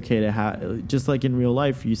is okay to have. Just like in real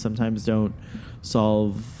life, you sometimes don't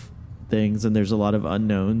solve things, and there's a lot of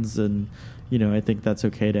unknowns, and I think that's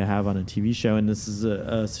okay to have on a TV show. And this is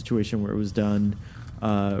a situation where it was done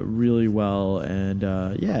really well, and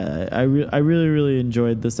I really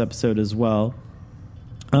enjoyed this episode as well.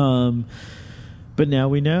 But now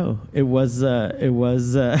we know there was a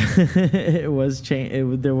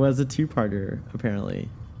two-parter apparently.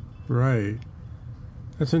 Right.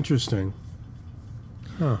 That's interesting.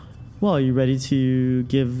 Huh. Well, are you ready to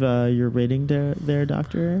give your rating there,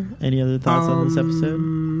 Doctor? Any other thoughts on this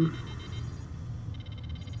episode?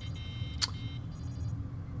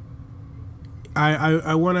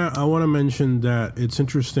 I wanna mention that it's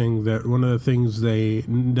interesting that one of the things that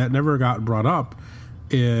never got brought up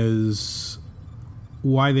is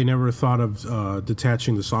why they never thought of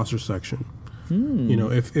detaching the saucer section.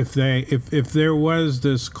 If there was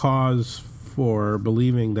this cause for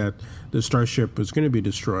believing that the starship was going to be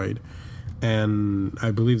destroyed, and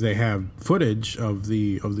I believe they have footage of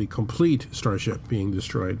the complete starship being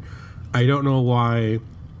destroyed, I don't know why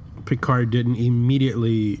Picard didn't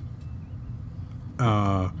immediately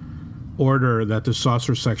order that the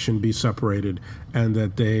saucer section be separated, and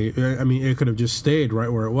that it could have just stayed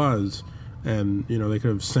right where it was, and they could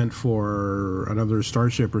have sent for another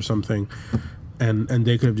starship or something, and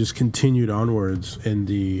they could have just continued onwards in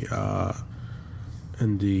the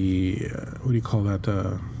what do you call that?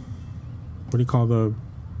 What do you call the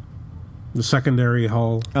secondary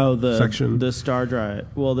hull? Section, the star drive.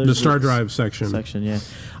 Well, there's the star drive section. Yeah,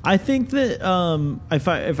 I think that if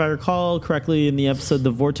I recall correctly in the episode, the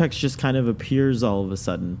vortex just kind of appears all of a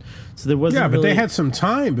sudden. So there wasn't. Yeah, but they had some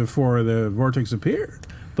time before the vortex appeared.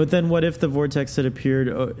 But then, what if the vortex had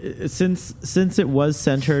appeared since it was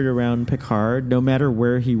centered around Picard, no matter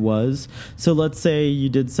where he was? So let's say you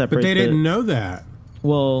did separate. But they didn't know that.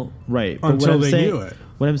 Well, right. Until they knew it.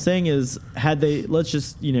 What I'm saying is, let's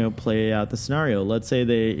just play out the scenario. Let's say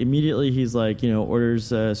he's like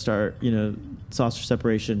orders start saucer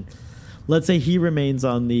separation. Let's say he remains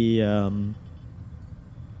on the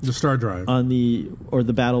star drive the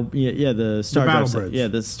battle the star the drive battle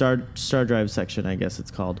bridge. the star drive section, I guess it's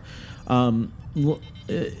called. The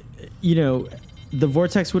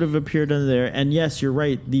vortex would have appeared under there, and yes, you're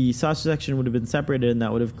right, the saucer section would have been separated, and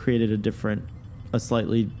that would have created a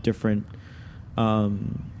slightly different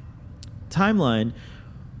timeline.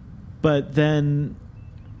 But then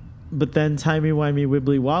timey-wimey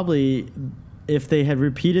wibbly-wobbly, if they had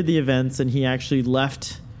repeated the events and he actually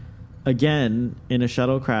left again in a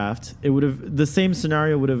shuttlecraft, the same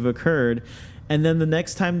scenario would have occurred, and then the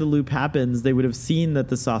next time the loop happens, they would have seen that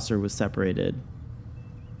the saucer was separated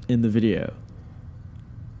in the video,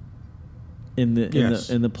 in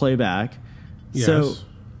the playback. Yes. So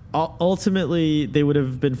ultimately, they would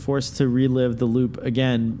have been forced to relive the loop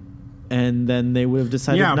again, and then they would have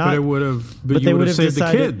decided but you would have saved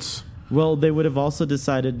the kids. Well, they would have also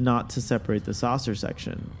decided not to separate the saucer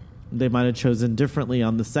section. They might have chosen differently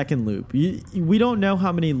on the second loop. We don't know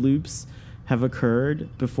how many loops have occurred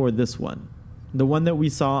before this one. The one that we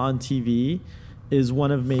saw on TV is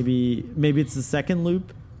one of maybe it's the second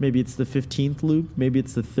loop, maybe it's the 15th loop, maybe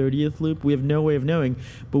it's the 30th loop. We have no way of knowing,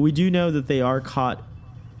 but we do know that they are caught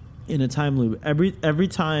in a time loop. Every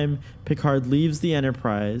time Picard leaves the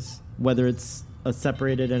Enterprise, whether it's a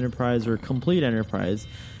separated Enterprise or a complete Enterprise,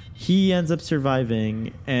 he ends up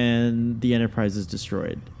surviving, and the Enterprise is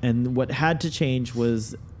destroyed. And what had to change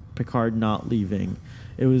was Picard not leaving.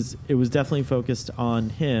 It was definitely focused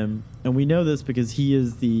on him, and we know this because he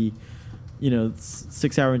is the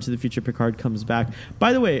 6 hour into the future Picard comes back.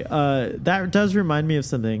 By the way, that does remind me of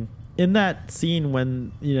something. In that scene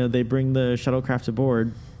when they bring the shuttlecraft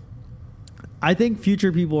aboard, I think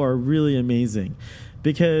future people are really amazing,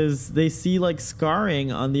 because they see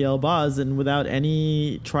scarring on the Elbaz, and without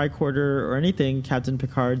any tricorder or anything, Captain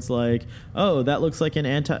Picard's like, "Oh, that looks like an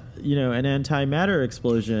antimatter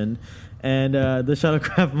explosion," and the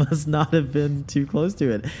shuttlecraft must not have been too close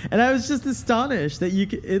to it. And I was just astonished that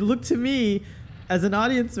it looked to me, as an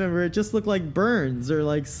audience member, it just looked like burns, or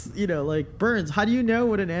like burns. How do you know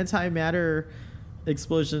what an antimatter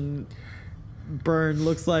explosion burn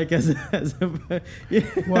looks like as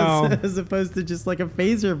Well- as opposed to just like a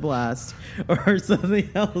phaser blast or something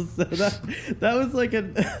else. So that was like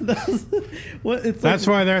that was what it's. That's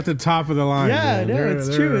like, why they're at the top of the line. yeah, man. no, They're- it's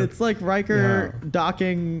they're- true. It's like Riker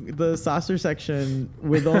docking the saucer section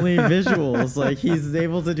with only visuals. Like he's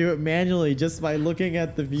able to do it manually just by looking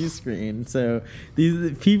at the view screen. So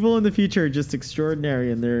these people in the future are just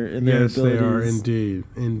extraordinary in their Yes, abilities. they are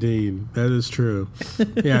indeed. That is true.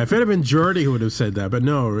 Yeah, if it had been Geordi who would have said that, but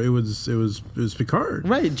no, it was Picard.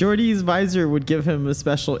 Right, Geordi's visor would give him a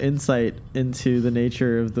special insight into the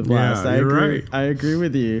nature of the blast. Yeah, I you're agree. right. I agree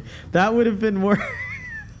with you. That would have been more.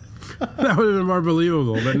 That would have been more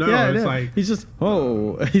believable. But no, yeah, it's no. like He's just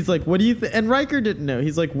he's like, what do you think? And Riker didn't know.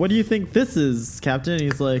 He's like, what do you think this is, Captain? And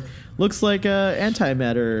he's like, looks like a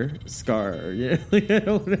antimatter scar. You know? Like, I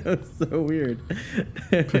don't know. It's so weird.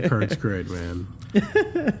 Picard's great, man.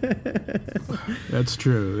 That's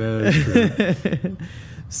true. That is true.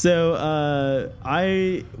 So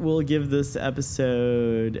I will give this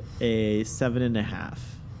episode a 7.5.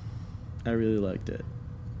 I really liked it.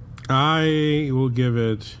 I will give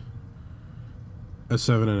it a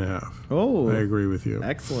 7.5. Oh, I agree with you.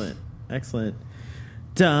 Excellent.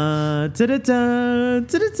 Da, da, da, da,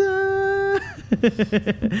 da, da, da.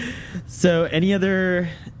 So I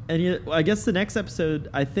guess the next episode,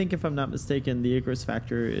 I think if I'm not mistaken, the Icarus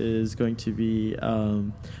Factor is going to be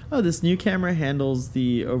this new camera handles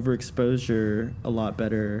the overexposure a lot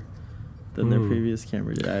better than their previous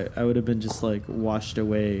camera did. I would have been just like washed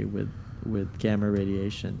away with gamma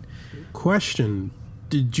radiation. Question: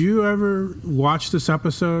 did you ever watch this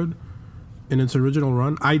episode in its original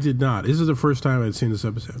run? I did not. This is the first time I'd seen this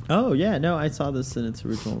episode. Oh yeah, no, I saw this in its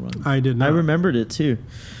original run. I did not. I remembered it too.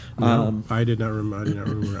 No, I did not remember. I did not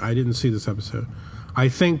remember. I didn't see this episode. I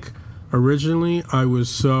think originally I was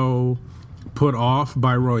so put off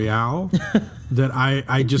by Royale that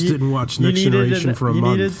I just didn't watch Next Generation for a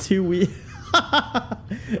month. You needed 2 weeks. I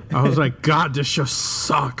was like, God, this show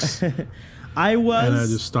sucks. And I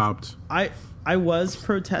just stopped. I was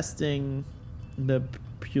protesting the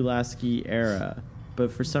Pulaski era,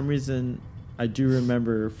 but for some reason I do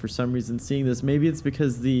remember seeing this. Maybe it's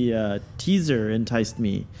because the teaser enticed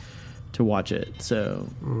me to watch it. So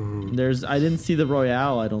I didn't see the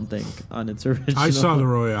Royale, I don't think, on its original. I saw the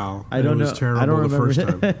Royale. I don't know. It was terrible the first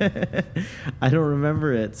time. I don't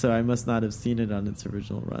remember it, so I must not have seen it on its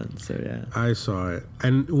original run. So yeah, I saw it,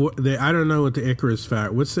 and I don't know what the Icarus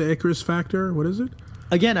factor. What's the Icarus factor? What is it?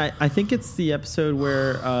 Again, I think it's the episode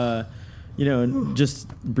where, and just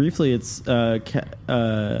briefly, it's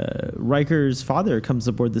Riker's father comes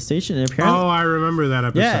aboard the station, and apparently, I remember that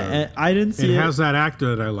episode. yeah, and I didn't see it. It has that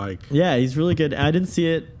actor that I like. Yeah, he's really good. I didn't see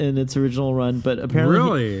it in its original run, but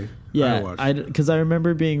apparently, Really? yeah, because I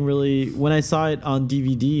remember being really when I saw it on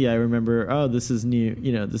DVD. I remember, this is new.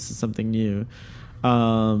 This is something new.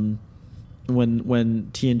 When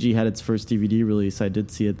TNG had its first DVD release, I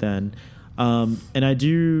did see it then. And I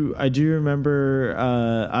do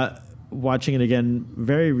remember watching it again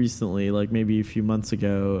very recently, like maybe a few months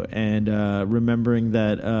ago, and remembering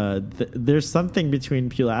that there's something between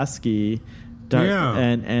Pulaski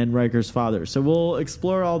and Riker's father. So we'll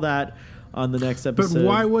explore all that on the next episode. But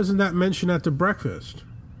why wasn't that mentioned at the breakfast?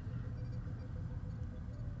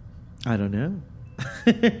 I don't know.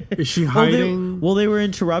 Is she hiding? Well, they were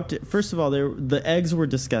interrupted. First of all, the eggs were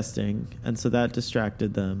disgusting, and so that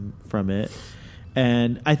distracted them from it.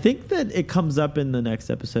 And I think that it comes up in the next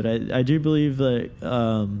episode. I do believe that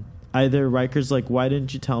either Riker's like, "Why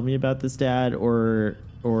didn't you tell me about this, Dad?" or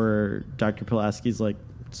Dr. Pulaski's like,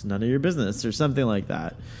 "It's none of your business," or something like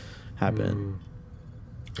that happened.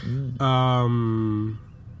 And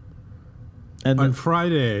And on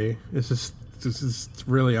Friday, this is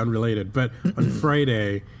really unrelated, but on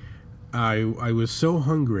Friday, I was so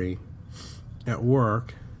hungry at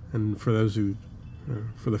work, and for those who,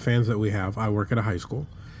 for the fans that we have, I work at a high school,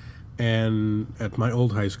 and at my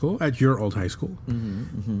old high school, at your old high school,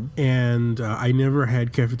 and I never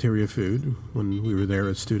had cafeteria food when we were there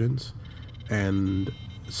as students, and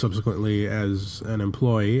subsequently as an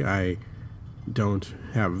employee, I don't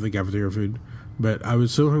have the cafeteria food, but I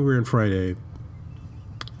was so hungry on Friday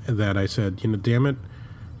that I said, damn it,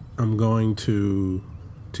 I'm going to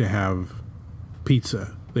have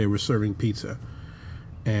pizza. They were serving pizza.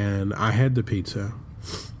 And I had the pizza.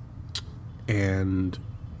 And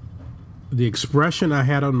the expression I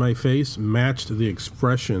had on my face matched the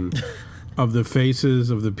expression of the faces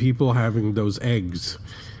of the people having those eggs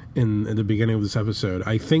in the beginning of this episode.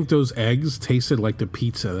 I think those eggs tasted like the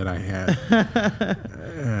pizza that I had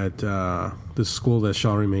at the school that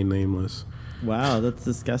shall remain nameless. Wow, that's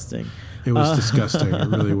disgusting. It was disgusting. It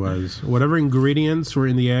really was. Whatever ingredients were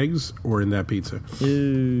in the eggs were in that pizza.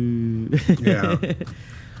 Ooh. Yeah.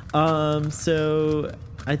 So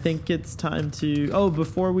I think it's time to... Oh,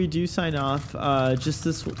 before we do sign off, just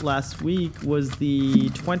this last week was the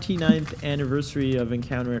 29th anniversary of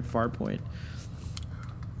Encounter at Farpoint.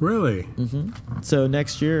 Really? Mm-hmm. So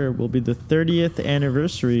next year will be the 30th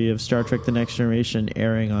anniversary of Star Trek The Next Generation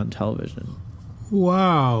airing on television.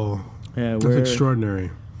 Wow. Yeah, That's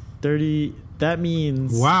extraordinary. 30... That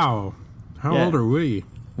means... Wow. How old are we?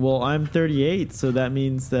 Well, I'm 38, so that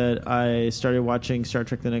means that I started watching Star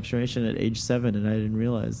Trek The Next Generation at age 7, and I didn't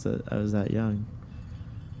realize that I was that young.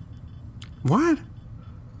 What?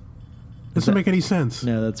 Doesn't make any sense.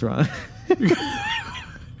 No, that's wrong.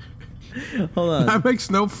 Hold on. That makes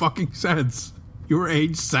no fucking sense. You were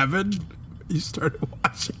age 7? You started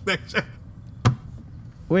watching that shit?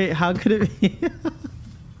 Wait, how could it be?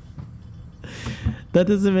 That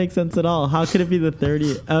doesn't make sense at all. How could it be the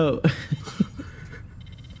 30th? Oh.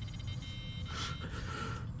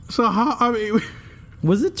 So how, I mean...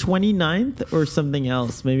 Was it 29th or something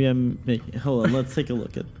else? Maybe hold on, let's take a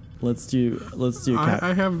look at... Let's do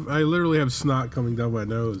I literally have snot coming down my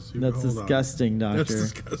nose. That's disgusting, Doctor.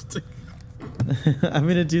 That's disgusting. I'm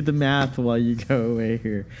going to do the math while you go away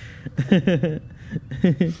here.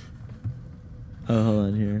 Oh, hold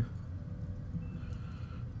on here.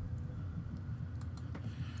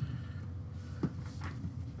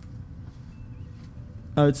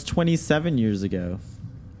 Oh, it's 27 years ago.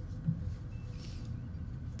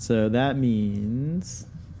 So that means...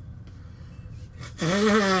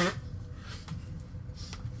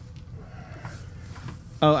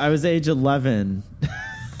 Oh, I was age 11.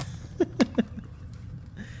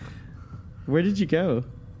 Where did you go?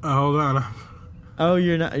 Hold on. Oh,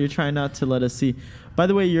 you're trying not to let us see. By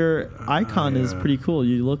the way, your icon is pretty cool.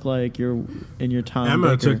 You look like you're in your Tom Emma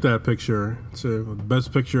Baker. took that picture. It's the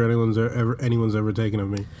best picture anyone's ever taken of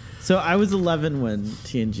me. So I was 11 when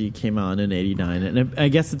TNG came out in '89, and I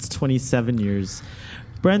guess it's 27 years.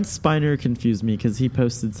 Brent Spiner confused me because he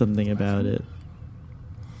posted something about it.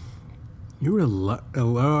 You were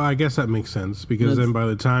oh, I guess that makes sense because then by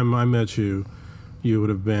the time I met you, you would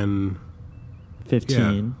have been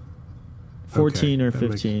 15, 14 okay, or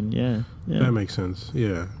 15. Yeah, that makes sense.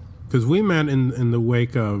 Yeah, because we met in the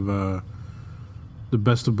wake of the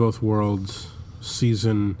Best of Both Worlds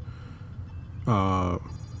season.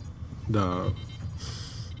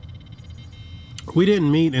 We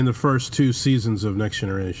didn't meet in the first 2 seasons of Next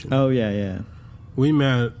Generation. Oh yeah. We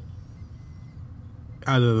met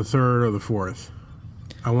either the 3rd or the 4th.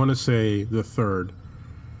 I want to say the 3rd.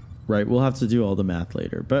 Right, we'll have to do all the math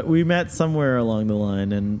later. But we met somewhere along the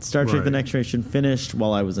line, and Star Trek The Next Generation finished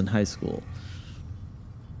while I was in high school.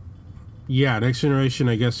 Yeah, Next Generation,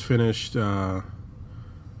 I guess, finished after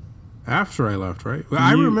I left, right?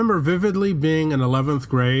 I remember vividly being in 11th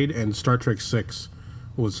grade, and Star Trek 6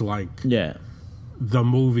 was like the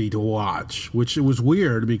movie to watch, which it was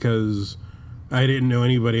weird because I didn't know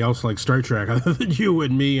anybody else like Star Trek other than you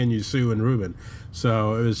and me and you, Sue and Ruben.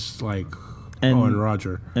 So it was like... and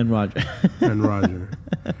Roger. And Roger. And Roger.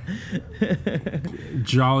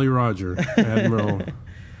 Jolly Roger, Admiral.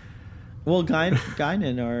 Well,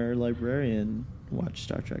 Guinan, our librarian, watched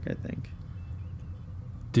Star Trek, I think.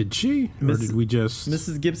 Did she? Or did we just...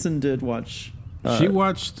 Mrs. Gibson did she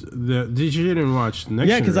watched she didn't watch Next Generation.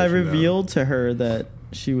 Yeah, because I revealed to her that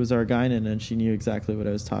she was our Guinan, and she knew exactly what I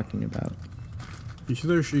was talking about. You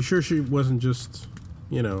sure she wasn't just,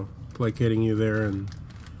 placating you there and...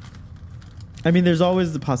 I mean, there's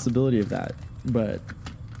always the possibility of that, but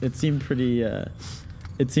it seemed pretty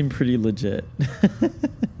legit.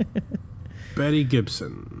 Betty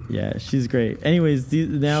Gibson. Yeah, she's great. Anyways,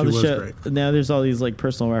 now there's all these like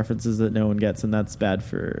personal references that no one gets, and that's bad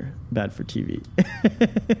for TV.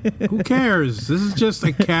 Who cares? This is just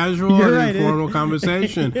a casual and informal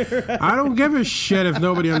conversation. Right. I don't give a shit if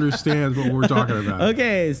nobody understands what we're talking about.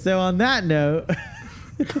 Okay, so on that note.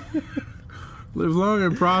 Live long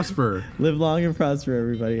and prosper. Live long and prosper,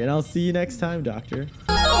 everybody. And I'll see you next time, Doctor.